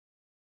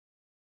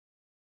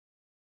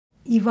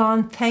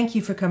Yvonne, thank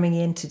you for coming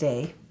in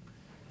today.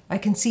 I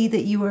can see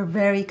that you are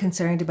very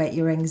concerned about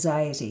your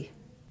anxiety.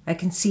 I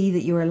can see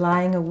that you are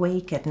lying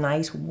awake at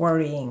night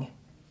worrying.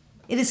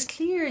 It is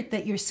clear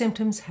that your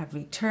symptoms have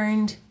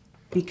returned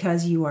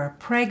because you are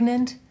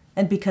pregnant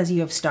and because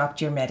you have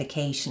stopped your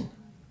medication.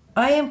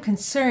 I am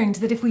concerned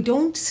that if we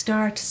don't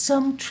start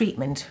some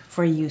treatment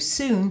for you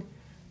soon,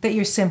 that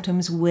your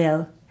symptoms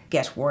will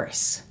get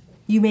worse.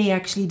 You may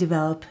actually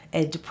develop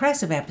a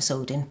depressive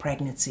episode in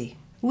pregnancy.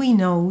 We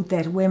know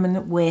that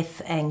women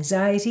with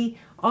anxiety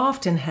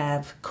often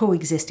have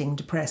coexisting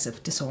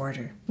depressive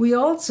disorder. We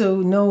also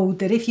know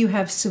that if you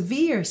have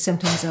severe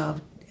symptoms of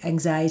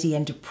anxiety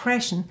and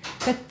depression,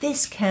 that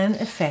this can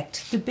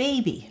affect the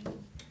baby.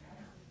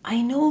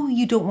 I know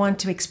you don't want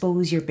to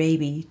expose your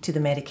baby to the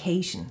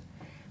medication,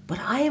 but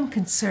I am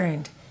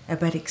concerned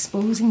about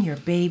exposing your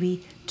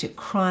baby to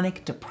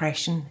chronic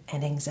depression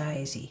and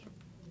anxiety.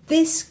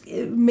 This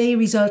may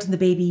result in the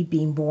baby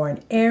being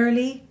born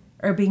early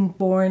or being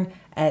born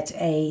at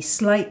a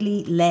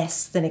slightly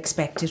less than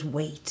expected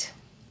weight.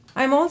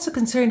 I'm also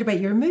concerned about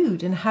your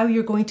mood and how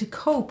you're going to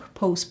cope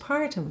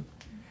postpartum.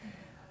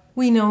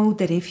 We know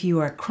that if you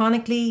are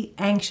chronically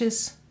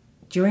anxious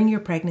during your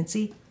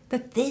pregnancy,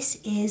 that this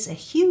is a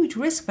huge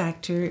risk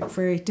factor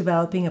for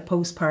developing a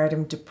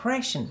postpartum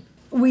depression.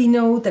 We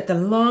know that the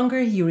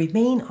longer you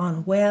remain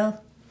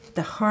unwell,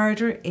 the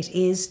harder it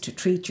is to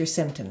treat your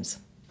symptoms.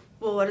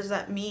 Well, what does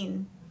that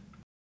mean?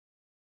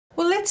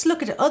 Well, let's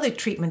look at other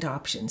treatment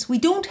options. We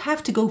don't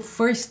have to go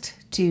first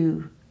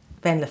to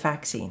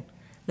venlafaxine.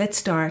 Let's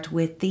start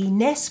with the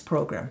NESS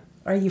program.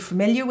 Are you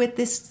familiar with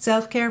this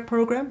self-care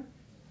program?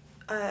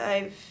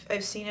 I've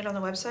seen it on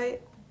the website.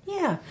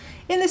 Yeah.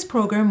 In this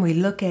program, we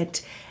look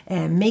at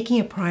making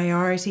a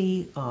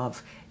priority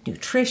of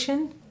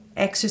nutrition,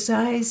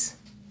 exercise,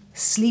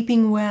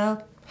 sleeping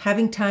well,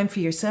 having time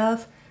for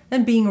yourself,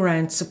 and being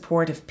around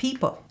supportive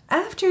people.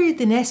 After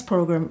the NEST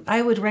program,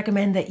 I would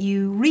recommend that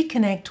you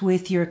reconnect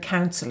with your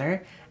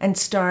counsellor and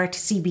start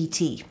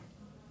CBT.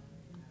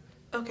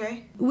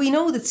 Okay. We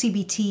know that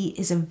CBT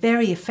is a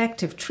very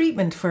effective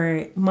treatment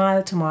for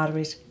mild to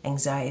moderate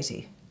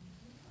anxiety.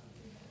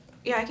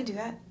 Yeah, I can do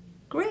that.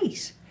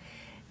 Great.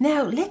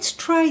 Now let's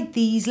try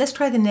these. Let's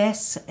try the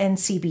NEST and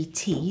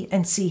CBT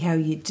and see how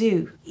you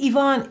do.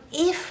 Yvonne,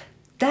 if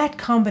that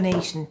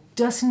combination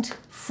doesn't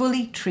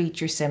fully treat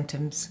your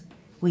symptoms,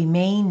 we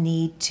may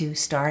need to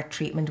start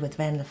treatment with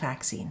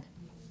venlafaxine.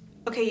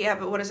 Okay, yeah,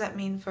 but what does that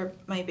mean for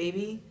my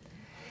baby?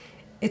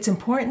 It's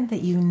important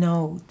that you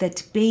know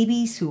that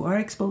babies who are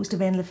exposed to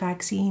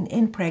venlafaxine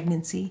in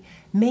pregnancy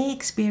may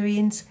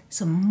experience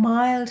some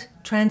mild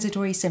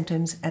transitory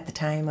symptoms at the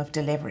time of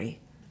delivery.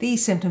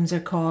 These symptoms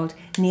are called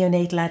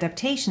neonatal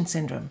adaptation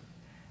syndrome.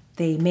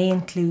 They may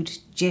include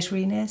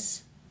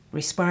jitteriness,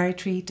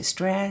 respiratory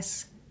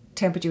distress,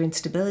 temperature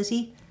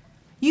instability.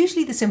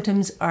 Usually the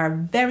symptoms are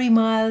very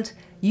mild.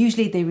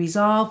 Usually they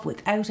resolve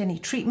without any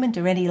treatment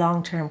or any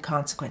long-term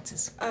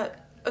consequences.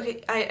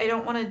 Okay, I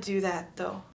don't want to do that though.